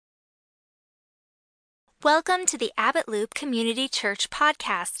Welcome to the Abbott Loop Community Church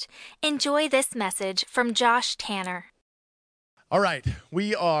podcast. Enjoy this message from Josh Tanner. All right,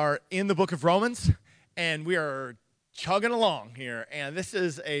 we are in the book of Romans, and we are chugging along here. And this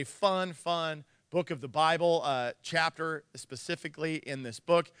is a fun book of the Bible. Chapter specifically in this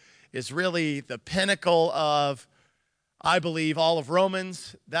book is really the pinnacle of, I believe, all of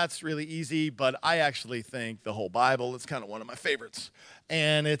Romans. That's really easy, but I actually think the whole Bible is kind of one of my favorites.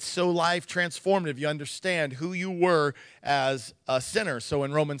 And it's so life transformative. You understand who you were as a sinner. So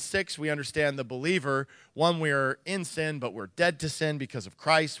in Romans 6, we understand the believer. One, we are in sin, but we're dead to sin because of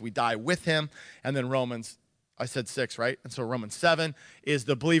Christ. We die with him. And then I said 6, right? And so Romans 7 is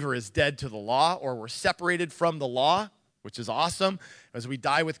the believer is dead to the law, or we're separated from the law, which is awesome. As we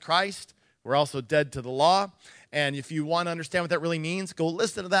die with Christ, we're also dead to the law. And if you want to understand what that really means, go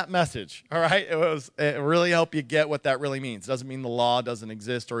listen to that message, all right? It really help you get what that really means. It doesn't mean the law doesn't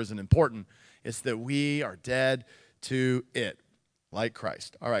exist or isn't important. It's that we are dead to it, like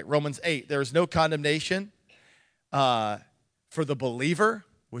Christ. All right, Romans 8, there is no condemnation for the believer,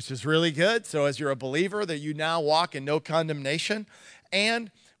 which is really good. So as you're a believer, that you now walk in no condemnation.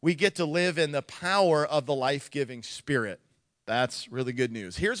 And we get to live in the power of the life-giving Spirit. That's really good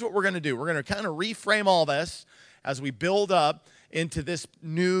news. Here's what we're going to do. We're going to kind of reframe all this as we build up into this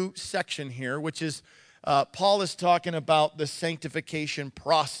new section here, which is Paul is talking about the sanctification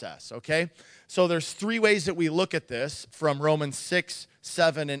process, okay? So there's 3 ways that we look at this from Romans 6,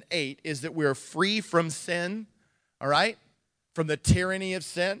 7, and 8, is that we're free from sin, all right? From the tyranny of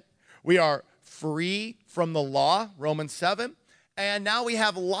sin. We are free from the law, Romans 7. And now we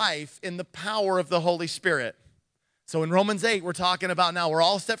have life in the power of the Holy Spirit. So in Romans 8, we're talking about now we're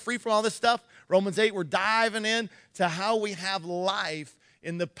all set free from all this stuff. Romans 8, we're diving in to how we have life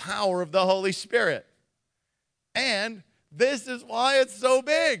in the power of the Holy Spirit. And this is why it's so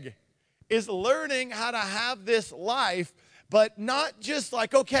big, is learning how to have this life, but not just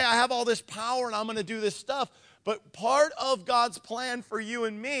like, okay, I have all this power and I'm going to do this stuff. But part of God's plan for you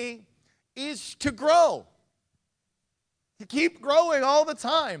and me is to grow, to keep growing all the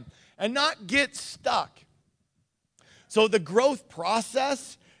time and not get stuck. So the growth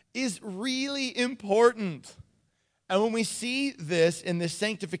process is really important. And when we see this in this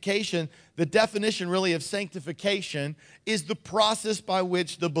sanctification, the definition really of sanctification is the process by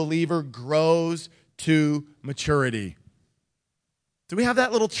which the believer grows to maturity. Do we have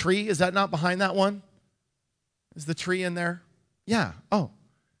that little tree? Is that not behind that one? Is the tree in there? Yeah. Oh,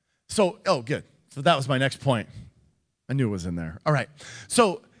 good. So that was my next point. I knew it was in there. All right.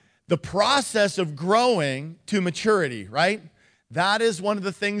 So the process of growing to maturity, right? That is one of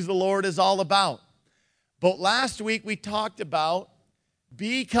the things the Lord is all about. But last week we talked about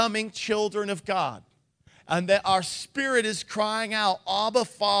becoming children of God, and that our spirit is crying out, Abba,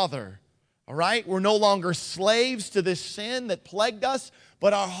 Father. All right? We're no longer slaves to this sin that plagued us,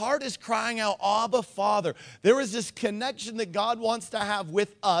 but our heart is crying out, Abba, Father. There is this connection that God wants to have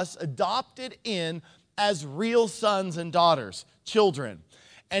with us, adopted in as real sons and daughters, children.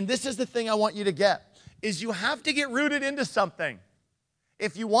 And this is the thing I want you to get, is you have to get rooted into something.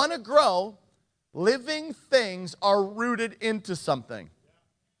 If you want to grow, living things are rooted into something.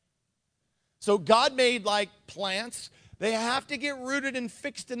 So God made like plants. They have to get rooted and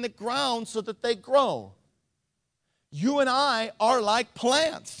fixed in the ground so that they grow. You and I are like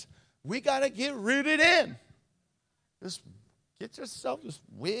plants. We got to get rooted in. Just get yourself, just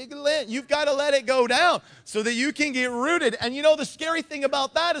wiggle it. You've got to let it go down so that you can get rooted. And you know, the scary thing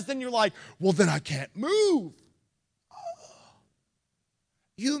about that is then you're like, well, then I can't move. Oh.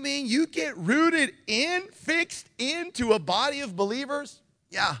 You mean you get rooted in, fixed into a body of believers?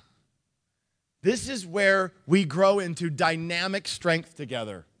 Yeah. This is where we grow into dynamic strength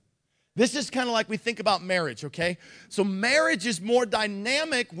together. This is kind of like we think about marriage, okay? So marriage is more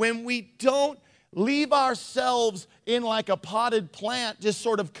dynamic when we don't leave ourselves in like a potted plant, just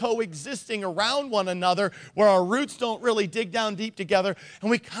sort of coexisting around one another, where our roots don't really dig down deep together,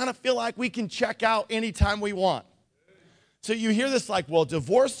 and we kind of feel like we can check out anytime we want. So you hear this like, well,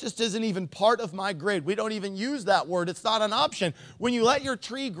 divorce just isn't even part of my grid. We don't even use that word. It's not an option. When you let your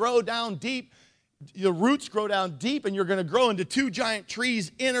tree grow down deep, the roots grow down deep, and you're going to grow into 2 giant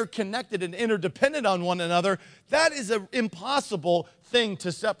trees interconnected and interdependent on one another. That is an impossible thing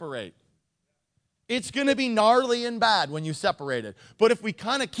to separate. It's going to be gnarly and bad when you separate it. But if we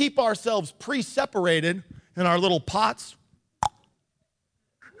kind of keep ourselves pre-separated in our little pots,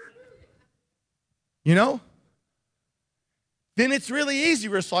 you know, then it's really easy.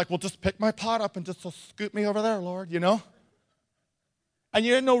 We're just like, well, just pick my pot up and just scoot me over there, Lord, you know. And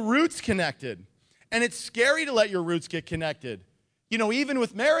you have no roots connected. And it's scary to let your roots get connected. You know, even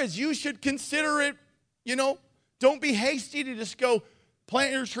with marriage, you should consider it Don't be hasty to just go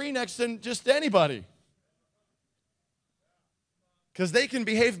plant your tree next to just anybody, because they can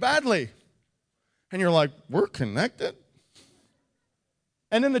behave badly. And you're like, we're connected?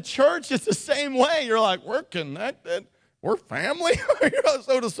 And in the church, it's the same way. You're like, we're connected. We're family.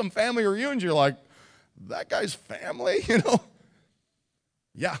 So to some family reunions, you're like, that guy's family,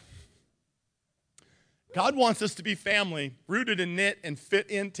 Yeah. God wants us to be family, rooted and knit and fit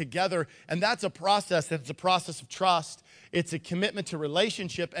in together. And that's a process. It's a process of trust. It's a commitment to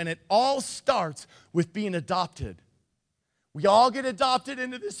relationship. And it all starts with being adopted. We all get adopted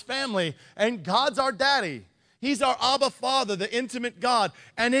into this family. And God's our daddy. He's our Abba Father, the intimate God.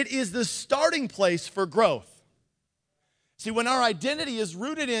 And it is the starting place for growth. See, when our identity is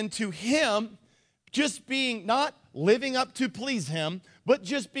rooted into Him, just being not living up to please Him, but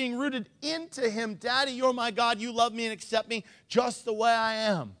just being rooted into Him. Daddy, you're my God. You love me and accept me just the way I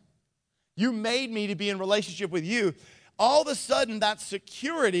am. You made me to be in relationship with you. All of a sudden, that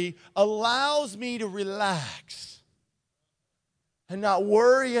security allows me to relax and not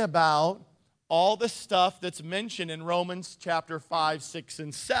worry about all the stuff that's mentioned in Romans chapter 5, 6,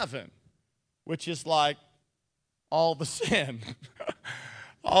 and 7, which is like all the sin.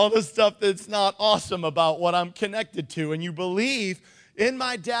 All the stuff that's not awesome about what I'm connected to. And you believe in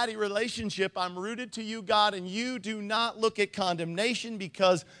my daddy relationship, I'm rooted to you, God, and you do not look at condemnation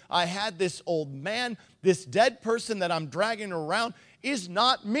because I had this old man, this dead person that I'm dragging around is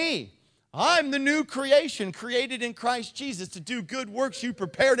not me. I'm the new creation created in Christ Jesus to do good works you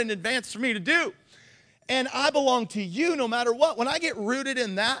prepared in advance for me to do. And I belong to you no matter what. When I get rooted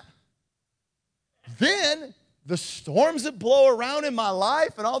in that, then the storms that blow around in my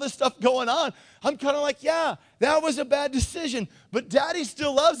life and all this stuff going on, I'm kind of like, yeah, that was a bad decision, but Daddy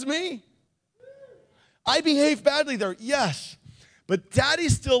still loves me. I behaved badly there, yes, but Daddy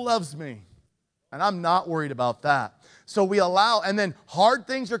still loves me, and I'm not worried about that. So we allow, and then hard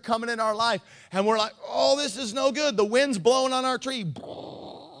things are coming in our life, and we're like, oh, this is no good. The wind's blowing on our tree.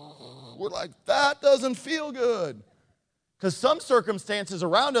 We're like, that doesn't feel good. Because some circumstances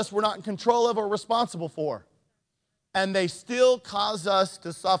around us we're not in control of or responsible for. And they still cause us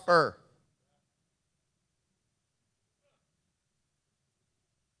to suffer.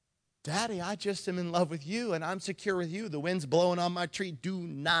 Daddy, I just am in love with you and I'm secure with you. The wind's blowing on my tree. Do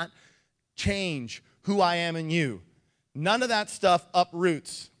not change who I am in you. None of that stuff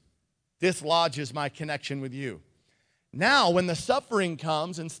uproots, dislodges my connection with you. Now, when the suffering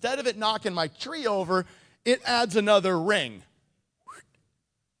comes, instead of it knocking my tree over, it adds another ring.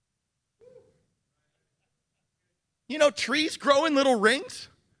 Trees grow in little rings.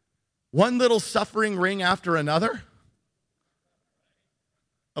 One little suffering ring after another.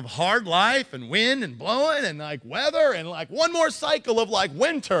 Of hard life and wind and blowing and like weather and like one more cycle of like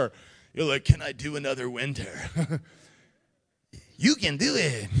winter. You're like, can I do another winter? You can do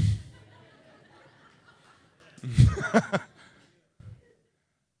it.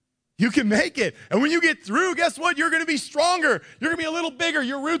 You can make it. And when you get through, guess what? You're going to be stronger. You're going to be a little bigger.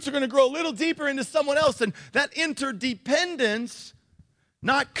 Your roots are going to grow a little deeper into someone else. And that interdependence,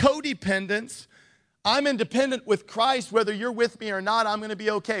 not codependence. I'm independent with Christ. Whether you're with me or not, I'm going to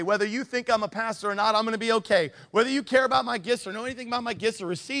be okay. Whether you think I'm a pastor or not, I'm going to be okay. Whether you care about my gifts or know anything about my gifts or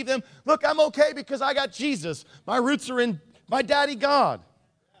receive them, look, I'm okay because I got Jesus. My roots are in my daddy God,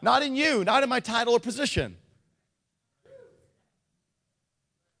 not in you, not in my title or position.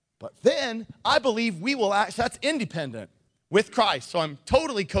 But then I believe we will act, that's independent with Christ. So I'm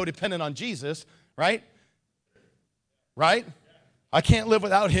totally codependent on Jesus, right? Right? I can't live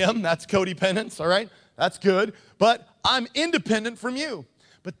without him. That's codependence, all right? That's good. But I'm independent from you.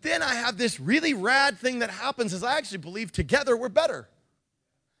 But then I have this really rad thing that happens is I actually believe together we're better.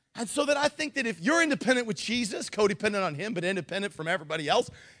 And so that I think that if you're independent with Jesus, codependent on him, but independent from everybody else,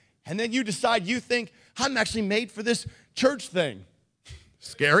 and then you decide you think, I'm actually made for this church thing.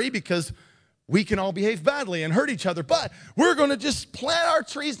 Scary because we can all behave badly and hurt each other, but we're going to just plant our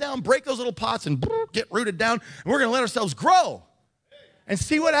trees down, break those little pots and get rooted down, and we're going to let ourselves grow and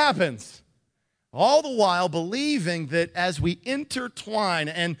see what happens. All the while believing that as we intertwine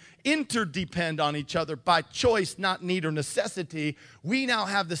and interdepend on each other by choice, not need or necessity, we now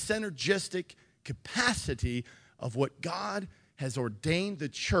have the synergistic capacity of what God has ordained the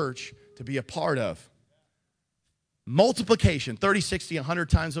church to be a part of. Multiplication, 30, 60, 100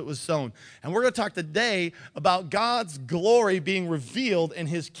 times what was sown. And we're going to talk today about God's glory being revealed in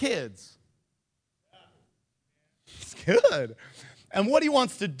his kids. It's good. And what he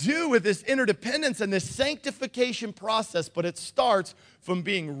wants to do with this interdependence and this sanctification process, but it starts from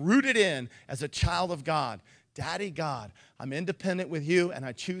being rooted in as a child of God. Daddy God, I'm independent with you, and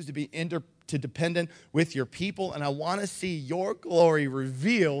I choose to be to dependent with your people, and I want to see your glory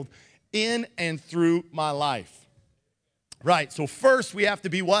revealed in and through my life. Right, so first we have to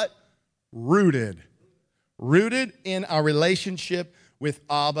be what? Rooted. Rooted in our relationship with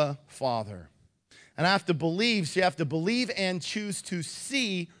Abba, Father. And I have to believe, so you have to believe and choose to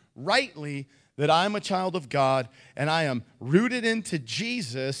see rightly that I'm a child of God and I am rooted into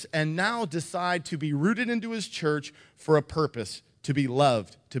Jesus, and now decide to be rooted into his church for a purpose, to be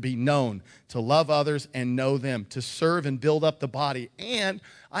loved, to be known, to love others and know them, to serve and build up the body. And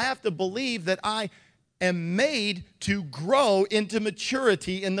I have to believe that I am made to grow into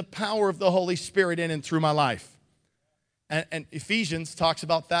maturity in the power of the Holy Spirit in and through my life. And Ephesians talks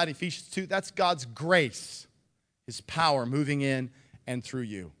about that. Ephesians 2, that's God's grace, his power moving in and through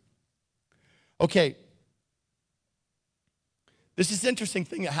you. Okay, this is an interesting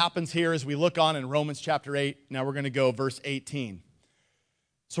thing that happens here as we look on in Romans chapter 8. Now we're going to go verse 18.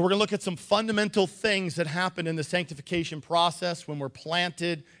 So we're going to look at some fundamental things that happen in the sanctification process when we're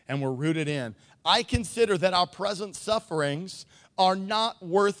planted and we're rooted in. I consider that our present sufferings are not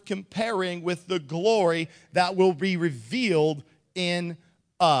worth comparing with the glory that will be revealed in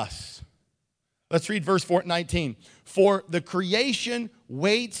us. Let's read verse 19. For the creation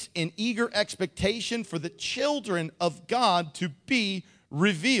waits in eager expectation for the children of God to be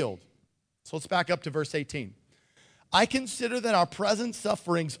revealed. So let's back up to verse 18. I consider that our present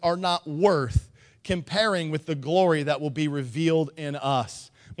sufferings are not worth comparing with the glory that will be revealed in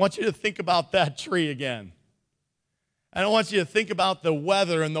us. I want you to think about that tree again. I don't want you to think about the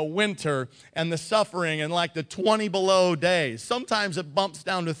weather and the winter and the suffering and like the 20 below days. Sometimes it bumps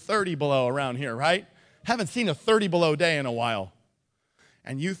down to 30 below around here, right? Haven't seen a 30 below day in a while.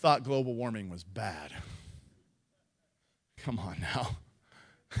 And you thought global warming was bad. Come on now.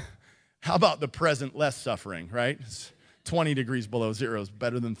 How about the present less suffering, right? It's 20 degrees below zero is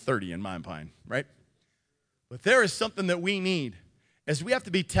better than 30 in my opinion, right? But there is something that we need, as we have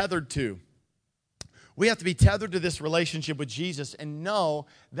to be tethered to. We have to be tethered to this relationship with Jesus and know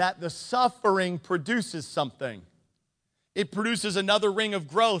that the suffering produces something. It produces another ring of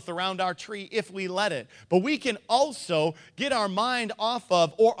growth around our tree if we let it. But we can also get our mind off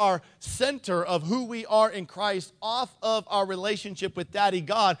of, or our center of who we are in Christ, off of our relationship with Daddy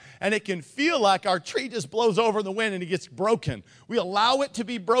God, and it can feel like our tree just blows over in the wind and it gets broken. We allow it to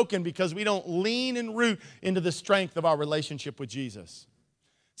be broken because we don't lean and root into the strength of our relationship with Jesus.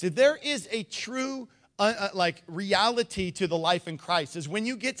 See, there is a true reality to the life in Christ. Is when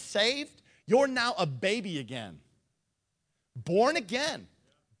you get saved, you're now a baby again. Born again.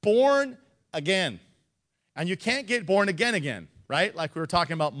 Born again. And you can't get born again, right? Like we were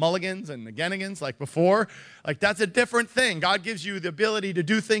talking about mulligans and again-agans like before. Like that's a different thing. God gives you the ability to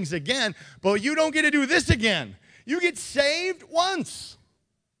do things again, but you don't get to do this again. You get saved once.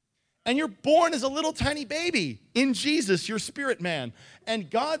 And you're born as a little tiny baby in Jesus, your spirit man.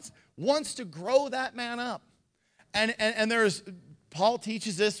 And God wants to grow that man up. And there's, Paul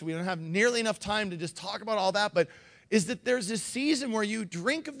teaches this. We don't have nearly enough time to just talk about all that, but is that there's this season where you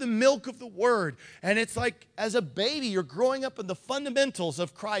drink of the milk of the word. And it's like as a baby, you're growing up in the fundamentals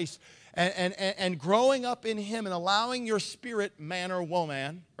of Christ and growing up in him and allowing your spirit man or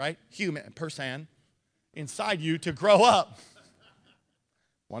woman, right? Human, person, inside you to grow up.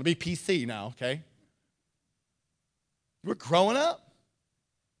 Want to be PC now, okay? We're growing up.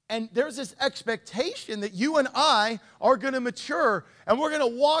 And there's this expectation that you and I are going to mature, and we're going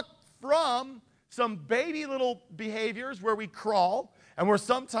to walk from some baby little behaviors where we crawl, and where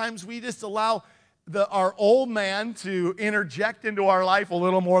sometimes we just allow our old man to interject into our life a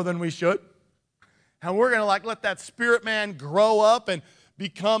little more than we should. And we're going to let that spirit man grow up and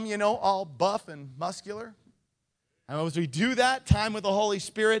become, all buff and muscular. And as we do that, time with the Holy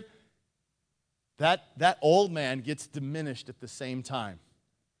Spirit, that old man gets diminished at the same time.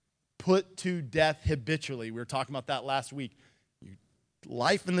 Put to death habitually. We were talking about that last week.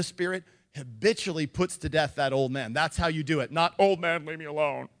 Life in the Spirit habitually puts to death that old man. That's how you do it. Not, old man, leave me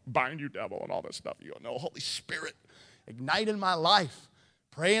alone, bind you, devil, and all this stuff. You go, no, Holy Spirit, ignite in my life.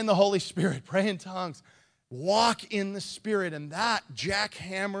 Pray in the Holy Spirit. Pray in tongues. Walk in the Spirit. And that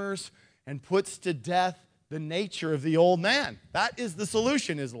jackhammers and puts to death the nature of the old man. That is the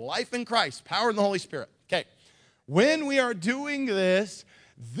solution, is life in Christ, power in the Holy Spirit. Okay, when we are doing this,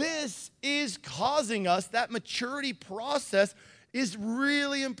 this is causing us, that maturity process is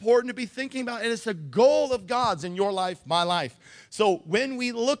really important to be thinking about, and it's a goal of God's in your life, my life. So when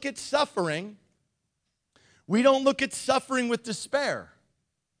we look at suffering, we don't look at suffering with despair.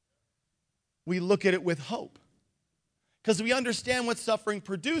 We look at it with hope. Because we understand what suffering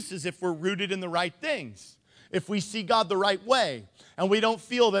produces if we're rooted in the right things. if we see God the right way. And we don't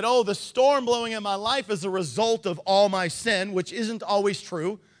feel that, oh, the storm blowing in my life is a result of all my sin, which isn't always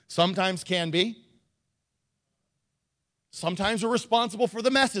true. Sometimes can be. Sometimes we're responsible for the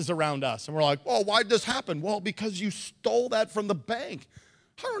messes around us. And we're like, oh, why'd this happen? Well, because you stole that from the bank.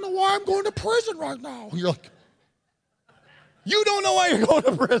 I don't know why I'm going to prison right now. And you're like, you don't know why you're going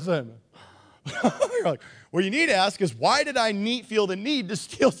to prison. You're like, what you need to ask is, why did I feel the need to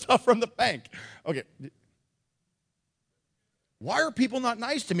steal stuff from the bank? Okay. Why are people not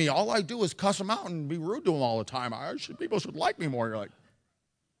nice to me? All I do is cuss them out and be rude to them all the time. People should like me more. You're like,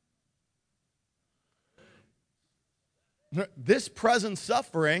 this present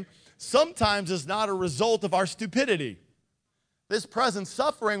suffering sometimes is not a result of our stupidity. This present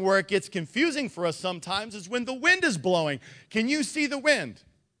suffering, where it gets confusing for us sometimes, is when the wind is blowing. Can you see the wind?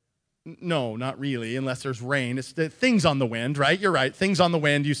 No, not really, unless there's rain. It's the things on the wind, right? You're right. Things on the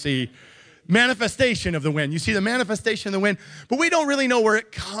wind, you see manifestation of the wind. You see the manifestation of the wind, but we don't really know where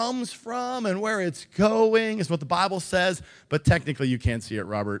it comes from and where it's going, is what the Bible says. But technically, you can't see it,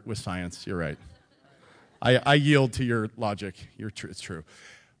 Robert, with science. You're right. I yield to your logic. It's true.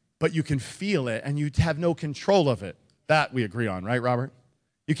 But you can feel it, and you have no control of it. That we agree on, right, Robert?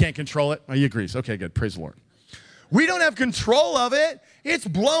 You can't control it? Oh, you agree. Okay, good. Praise the Lord. We don't have control of it. It's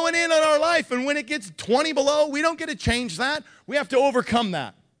blowing in on our life, and when it gets 20 below, we don't get to change that. We have to overcome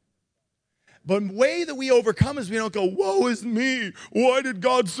that. But the way that we overcome is we don't go, woe is me. Why did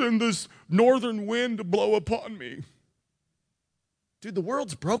God send this northern wind to blow upon me? Dude, the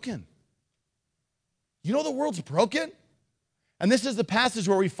world's broken. You know the world's broken? And this is the passage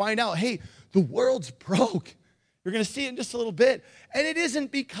where we find out, hey, the world's broke. You're going to see it in just a little bit. And it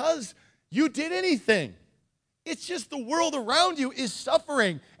isn't because you did anything. It's just the world around you is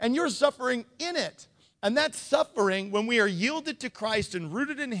suffering, and you're suffering in it. And that suffering, when we are yielded to Christ and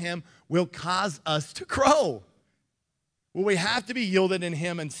rooted in Him, will cause us to grow. Well, we have to be yielded in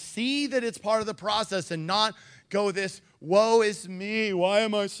Him and see that it's part of the process and not go this, woe is me, why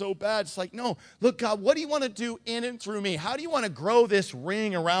am I so bad? It's like, no, look, God, what do you want to do in and through me? How do you want to grow this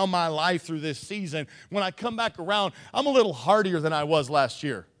ring around my life through this season? When I come back around, I'm a little hardier than I was last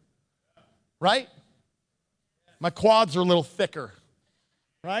year, right? My quads are a little thicker,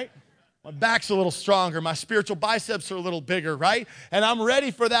 right? My back's a little stronger. My spiritual biceps are a little bigger, right? And I'm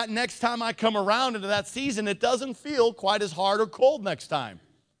ready for that next time I come around into that season. It doesn't feel quite as hard or cold next time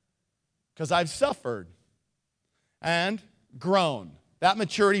because I've suffered and grown. That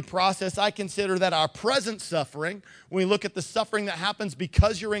maturity process, I consider that our present suffering, when we look at the suffering that happens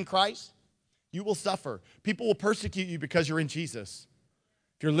because you're in Christ, you will suffer. People will persecute you because you're in Jesus.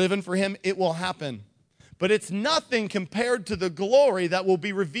 If you're living for Him, it will happen. But it's nothing compared to the glory that will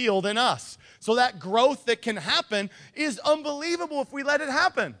be revealed in us. So that growth that can happen is unbelievable if we let it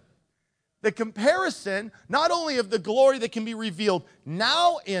happen. The comparison, not only of the glory that can be revealed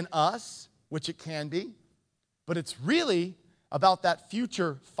now in us, which it can be, but it's really about that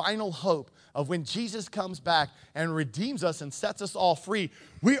future final hope of when Jesus comes back and redeems us and sets us all free.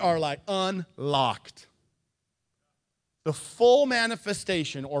 We are like unlocked. The full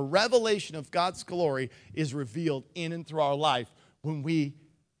manifestation or revelation of God's glory is revealed in and through our life when we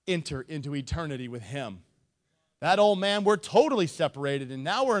enter into eternity with Him. That old man, we're totally separated, and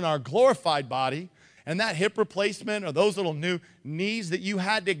now we're in our glorified body, and that hip replacement or those little new knees that you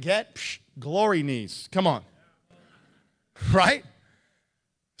had to get, glory knees. Come on. Right?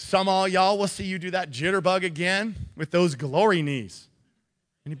 Some of y'all will see you do that jitterbug again with those glory knees.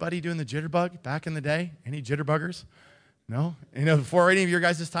 Anybody doing the jitterbug back in the day? Any jitterbuggers? No? You know, before any of your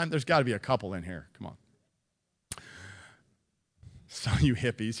guys' time, there's got to be a couple in here. Come on. Some of you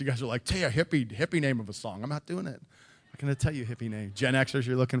hippies, you guys are like, tell you a hippie name of a song. I'm not doing it. I'm going to tell you a hippie name. Gen Xers,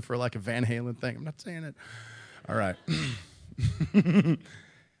 you're looking for like a Van Halen thing. I'm not saying it. All right.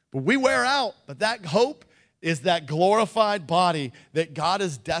 But we wear out. But that hope is that glorified body that God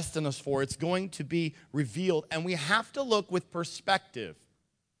has destined us for. It's going to be revealed. And we have to look with perspective.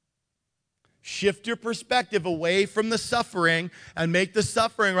 Shift your perspective away from the suffering and make the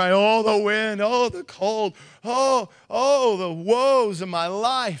suffering, right? Oh, the wind, oh, the cold, oh, the woes in my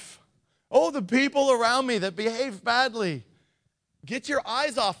life. Oh, the people around me that behave badly. Get your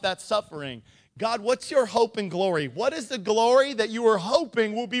eyes off that suffering. God, what's your hope and glory? What is the glory that you are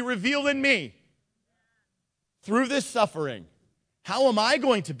hoping will be revealed in me through this suffering? How am I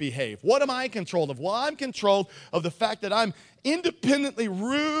going to behave? What am I controlled of? Well, I'm controlled of the fact that I'm independently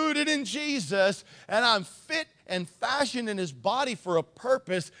rooted in Jesus, and I'm fit and fashioned in His body for a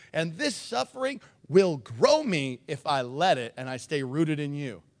purpose, and this suffering will grow me if I let it and I stay rooted in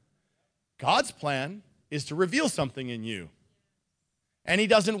you. God's plan is to reveal something in you. And he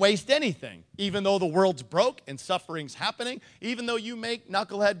doesn't waste anything. Even though the world's broke and suffering's happening, even though you make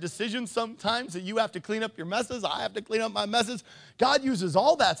knucklehead decisions sometimes that you have to clean up your messes, I have to clean up my messes, God uses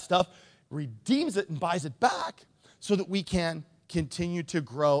all that stuff, redeems it and buys it back so that we can continue to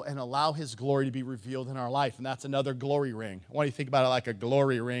grow and allow his glory to be revealed in our life. And that's another glory ring. I want you to think about it like a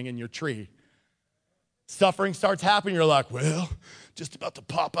glory ring in your tree. Suffering starts happening, you're like, well, just about to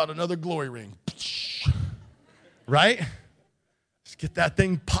pop out another glory ring. Right? Just get that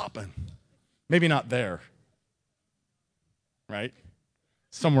thing popping. Maybe not there. Right?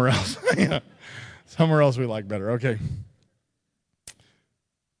 Somewhere else. Yeah. Somewhere else we like better. Okay.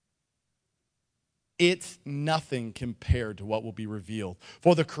 It's nothing compared to what will be revealed.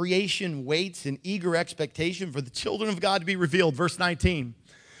 For the creation waits in eager expectation for the children of God to be revealed. Verse 19.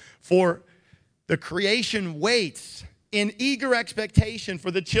 For the creation waits in eager expectation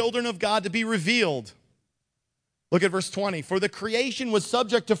for the children of God to be revealed. Look at verse 20. For the creation was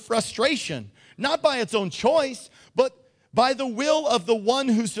subject to frustration, not by its own choice, but by the will of the one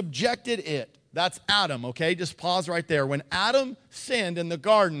who subjected it. That's Adam, okay? Just pause right there. When Adam sinned in the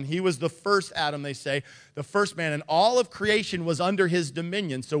garden, he was the first Adam, they say, the first man, and all of creation was under his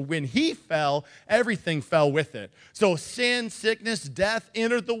dominion. So when he fell, everything fell with it. So sin, sickness, death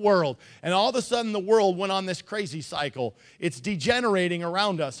entered the world, and all of a sudden the world went on this crazy cycle. It's degenerating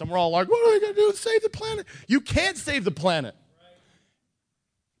around us, and we're all like, what are we going to do to save the planet? You can't save the planet.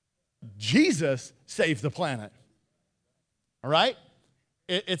 Jesus saved the planet, all right?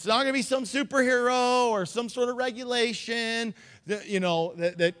 It's not going to be some superhero or some sort of regulation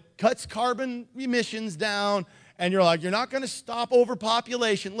that cuts carbon emissions down. And you're like, you're not going to stop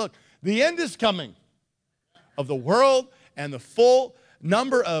overpopulation. Look, the end is coming of the world, and the full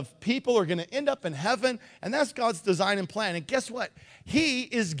number of people are going to end up in heaven. And that's God's design and plan. And guess what? He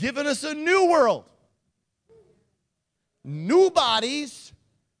is giving us a new world. New bodies,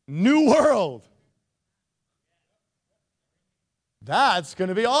 new world. That's going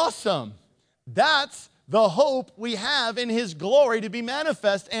to be awesome. That's the hope we have in his glory to be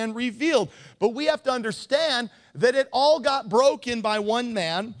manifest and revealed. But we have to understand that it all got broken by one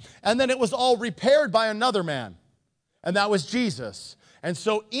man, and then it was all repaired by another man, and that was Jesus. And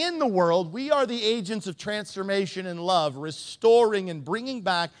so in the world, we are the agents of transformation and love, restoring and bringing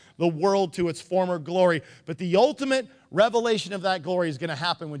back the world to its former glory. But the ultimate revelation of that glory is going to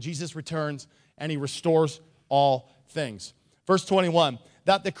happen when Jesus returns and he restores all things. Verse 21,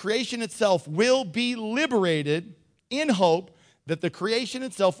 that the creation itself will be liberated in hope, that the creation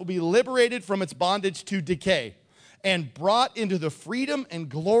itself will be liberated from its bondage to decay and brought into the freedom and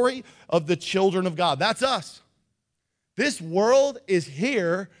glory of the children of God. That's us. This world is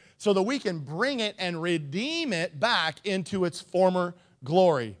here so that we can bring it and redeem it back into its former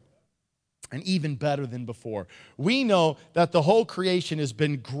glory. And even better than before. We know that the whole creation has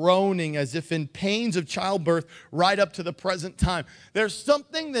been groaning as if in pains of childbirth right up to the present time. There's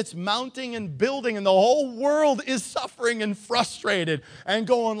something that's mounting and building, and the whole world is suffering and frustrated and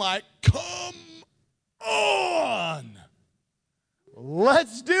going like, come on.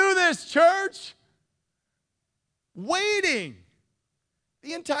 Let's do this, church. Waiting.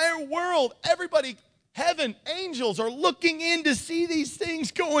 The entire world, everybody, heaven, angels are looking in to see these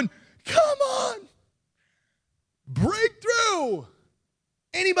things going, come on. Breakthrough.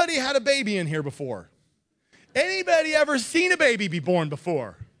 Anybody had a baby in here before? Anybody ever seen a baby be born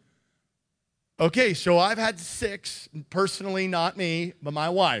before? Okay, so I've had 6, personally not me, but my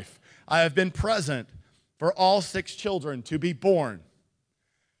wife. I have been present for all 6 children to be born.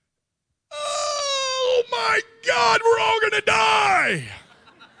 Oh my God, we're all gonna die.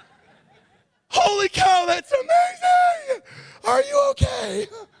 Holy cow, that's amazing. Are you okay?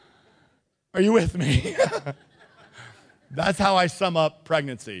 Are you with me? That's how I sum up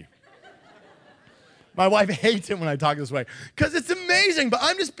pregnancy. My wife hates it when I talk this way because it's amazing, but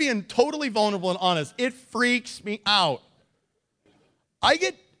I'm just being totally vulnerable and honest. It freaks me out. I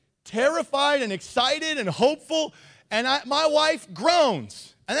get terrified and excited and hopeful, and my wife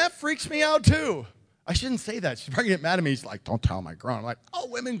groans, and that freaks me out too. I shouldn't say that. She's probably going to get mad at me. She's like, don't tell him I groan. I'm like, oh,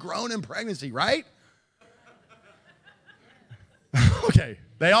 women groan in pregnancy, right? Okay,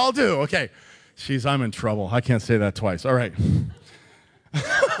 they all do. Okay. I'm in trouble. I can't say that twice. All right.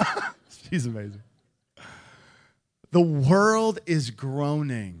 She's amazing. The world is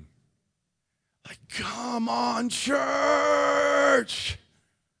groaning. Like, come on, church.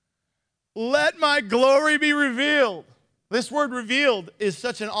 Let my glory be revealed. This word revealed is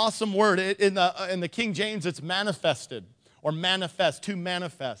such an awesome word. In the King James, it's manifested or manifest, to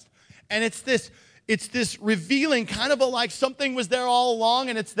manifest. And it's this revealing, kind of like something was there all along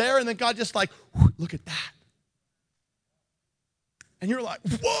and it's there, and then God just like, look at that. And you're like,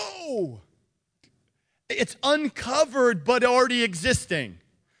 whoa! It's uncovered but already existing.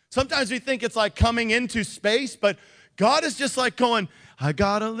 Sometimes we think it's like coming into space, but God is just like going, I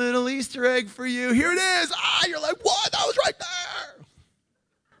got a little Easter egg for you. Here it is. You're like, what? That was right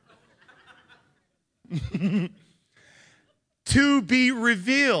there. To be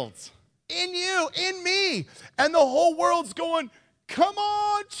revealed in you, in me. And the whole world's going, come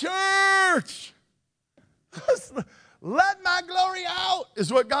on, church. Let my glory out,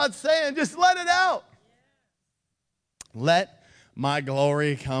 is what God's saying. Just let it out. Let my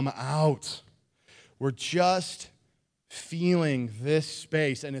glory come out. We're just feeling this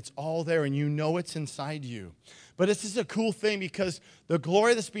space, and it's all there, and you know it's inside you. But this is a cool thing because the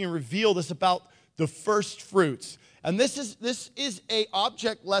glory that's being revealed is about the first fruits. And this is a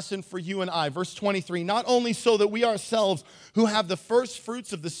object lesson for you and I. Verse 23, not only so that we ourselves who have the first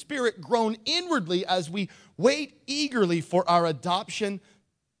fruits of the Spirit groan inwardly as we wait eagerly for our adoption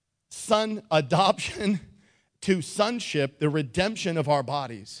to sonship, the redemption of our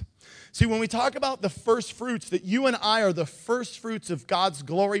bodies. See, when we talk about the first fruits, that you and I are the first fruits of God's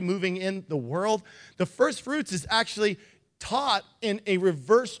glory moving in the world, the first fruits is actually taught in a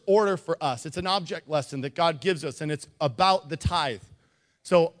reverse order for us. It's an object lesson that God gives us, and it's about the tithe.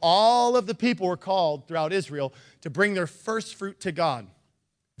 So all of the people were called throughout Israel to bring their first fruit to God.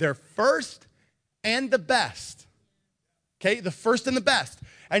 Their first and the best. Okay, the first and the best.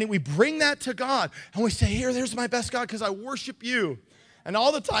 And we bring that to God, and we say, there's my best, God, because I worship you. And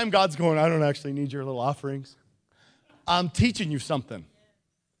all the time, God's going, I don't actually need your little offerings. I'm teaching you something.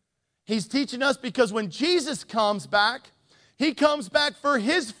 He's teaching us because when Jesus comes back, he comes back for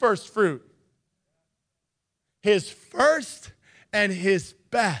his first fruit. His first and his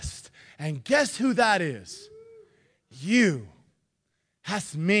best. And guess who that is? You.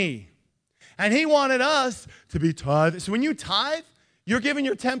 That's me. And he wanted us to be tithe. So when you tithe, you're giving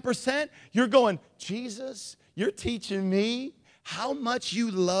your 10%, you're going, Jesus, you're teaching me how much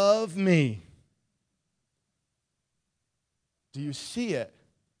you love me. Do you see it?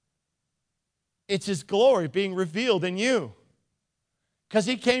 It's his glory being revealed in you. Because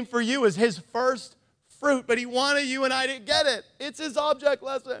he came for you as his first fruit, but he wanted you and I to get it. It's his object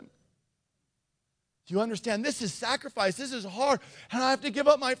lesson. Do you understand? This is sacrifice. This is hard. And I have to give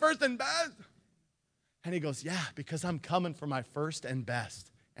up my first and best. And he goes, yeah, because I'm coming for my first and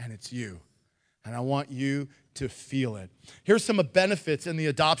best, and it's you. And I want you to feel it. Here's some benefits in the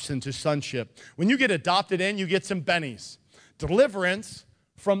adoption to sonship. When you get adopted in, you get some bennies. Deliverance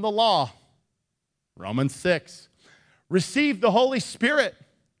from the law. Romans 6. Receive the Holy Spirit.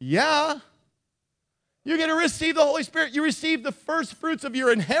 Yeah. You get to receive the Holy Spirit. You receive the first fruits of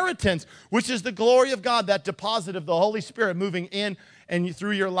your inheritance, which is the glory of God, that deposit of the Holy Spirit moving in and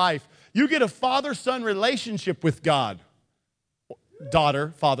through your life. You get a father-son relationship with God.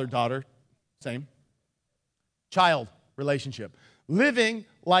 Daughter, father-daughter, same. Child relationship. Living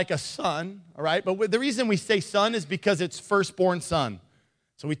like a son, all right? But the reason we say son is because it's firstborn son.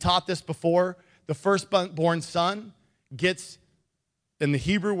 So we taught this before. The firstborn son gets, in the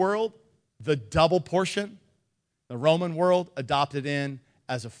Hebrew world, the double portion. The Roman world adopted in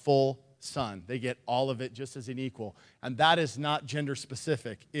as a full son. They get all of it just as an equal. And that is not gender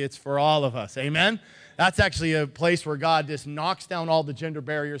specific. It's for all of us. Amen? That's actually a place where God just knocks down all the gender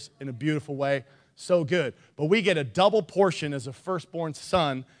barriers in a beautiful way. So good. But we get a double portion as a firstborn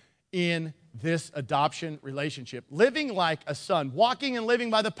son in this adoption relationship. Living like a son. Walking and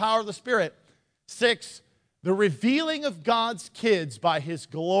living by the power of the Spirit. 6, the revealing of God's kids by his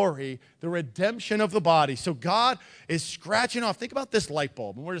glory, the redemption of the body. So God is scratching off. Think about this light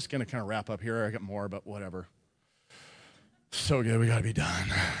bulb. And we're just going to kind of wrap up here. I got more, but whatever. So good. We got to be done.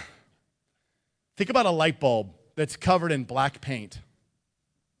 Think about a light bulb that's covered in black paint.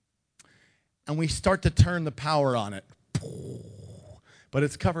 And we start to turn the power on it. But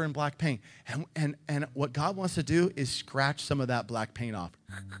it's covered in black paint. And what God wants to do is scratch some of that black paint off.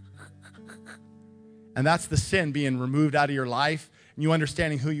 And that's the sin being removed out of your life, and you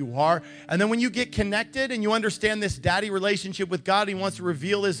understanding who you are. And then when you get connected and you understand this daddy relationship with God, he wants to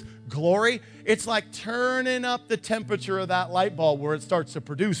reveal his glory, it's like turning up the temperature of that light bulb where it starts to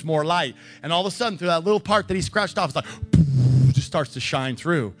produce more light. And all of a sudden, through that little part that he scratched off, it's like, it just starts to shine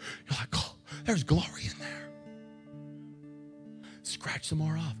through. You're like, oh, there's glory in there. Scratch some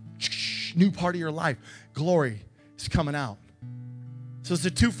more off. New part of your life. Glory is coming out. So it's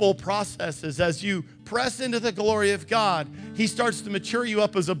a twofold process. As you press into the glory of God, he starts to mature you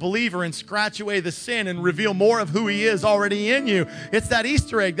up as a believer and scratch away the sin and reveal more of who he is already in you. It's that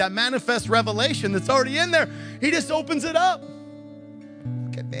Easter egg, that manifest revelation that's already in there. He just opens it up.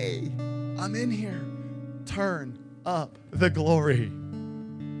 Look at me. I'm in here. Turn. up the glory.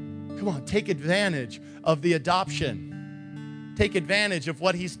 Come on, take advantage of the adoption. Take advantage of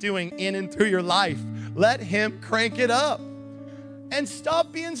what he's doing in and through your life. Let him crank it up. And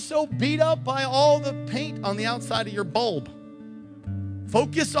stop being so beat up by all the paint on the outside of your bulb.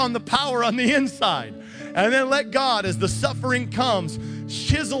 Focus on the power on the inside. And then let God, as the suffering comes,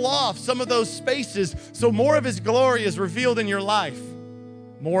 chisel off some of those spaces so more of his glory is revealed in your life.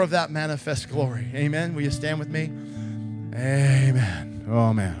 More of that manifest glory. Amen. Will you stand with me? Amen.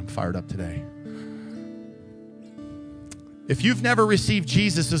 Oh man, I'm fired up today. If you've never received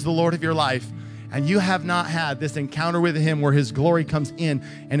Jesus as the Lord of your life, and you have not had this encounter with him where his glory comes in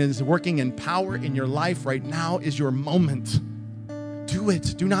and is working in power in your life, right now is your moment. Do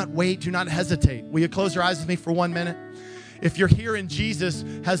it. Do not wait. Do not hesitate. Will you close your eyes with me for 1 minute? If you're here and Jesus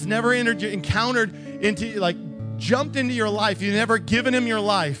has never jumped into your life, you've never given him your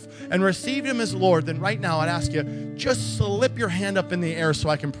life and received him as Lord, then right now I'd ask you, just slip your hand up in the air so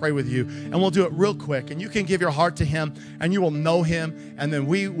I can pray with you. And we'll do it real quick. And you can give your heart to him and you will know him. And then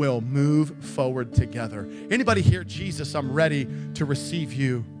we will move forward together. Anybody here, Jesus, I'm ready to receive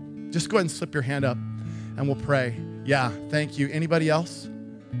you. Just go ahead and slip your hand up and we'll pray. Yeah, thank you. Anybody else?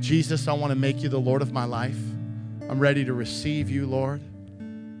 Jesus, I want to make you the Lord of my life. I'm ready to receive you, Lord.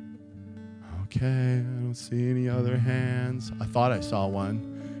 Okay, I don't see any other hands. I thought I saw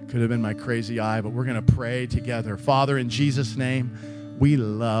one. Could have been my crazy eye, but we're going to pray together. Father, in Jesus' name, we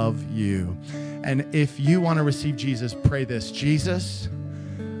love you. And if you want to receive Jesus, pray this. Jesus,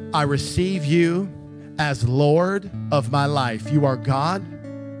 I receive you as Lord of my life. You are God.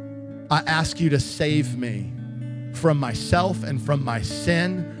 I ask you to save me from myself and from my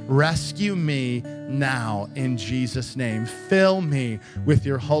sin. Rescue me now in Jesus' name. Fill me with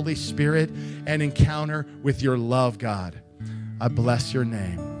your Holy Spirit and encounter with your love, God. I bless your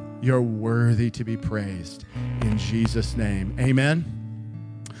name. You're worthy to be praised in Jesus' name.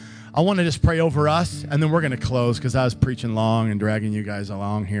 Amen. I want to just pray over us, and then we're going to close because I was preaching long and dragging you guys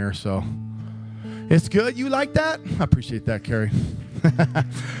along here. So it's good. You like that? I appreciate that, Carrie.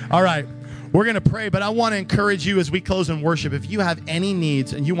 All right. We're going to pray, but I want to encourage you as we close in worship. If you have any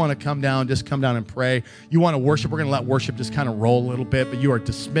needs and you want to come down, just come down and pray. You want to worship, we're going to let worship just kind of roll a little bit, but you are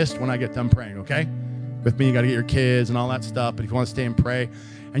dismissed when I get done praying, okay? With me, you got to get your kids and all that stuff, but if you want to stay and pray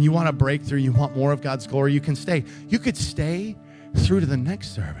and you want a breakthrough, you want more of God's glory, you can stay. You could stay through to the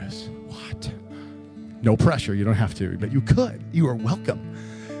next service. What? No pressure, you don't have to, but you could. You are welcome.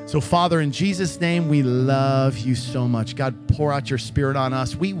 So, Father, in Jesus' name, we love you so much. God, pour out your Spirit on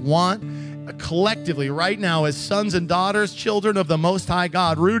us. We want collectively right now as sons and daughters, children of the Most High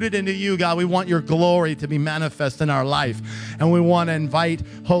God, rooted into you, God, we want your glory to be manifest in our life. And we want to invite,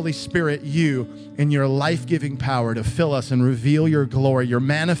 Holy Spirit, you in your life-giving power to fill us and reveal your glory, your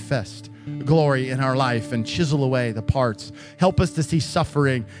manifest glory in our life and chisel away the parts. Help us to see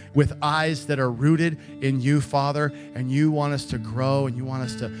suffering with eyes that are rooted in you, Father, and you want us to grow and you want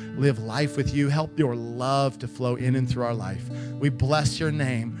us to live life with you. Help your love to flow in and through our life. We bless your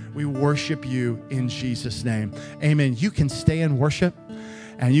name. We worship you in Jesus' name. Amen. You can stay in worship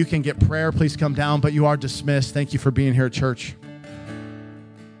and you can get prayer. Please come down, but you are dismissed. Thank you for being here at church.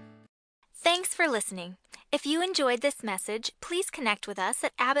 Thanks for listening. If you enjoyed this message, please connect with us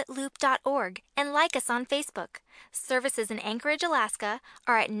at abbottloop.org and like us on Facebook. Services in Anchorage, Alaska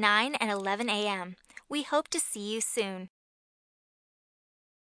are at 9 and 11 a.m. We hope to see you soon.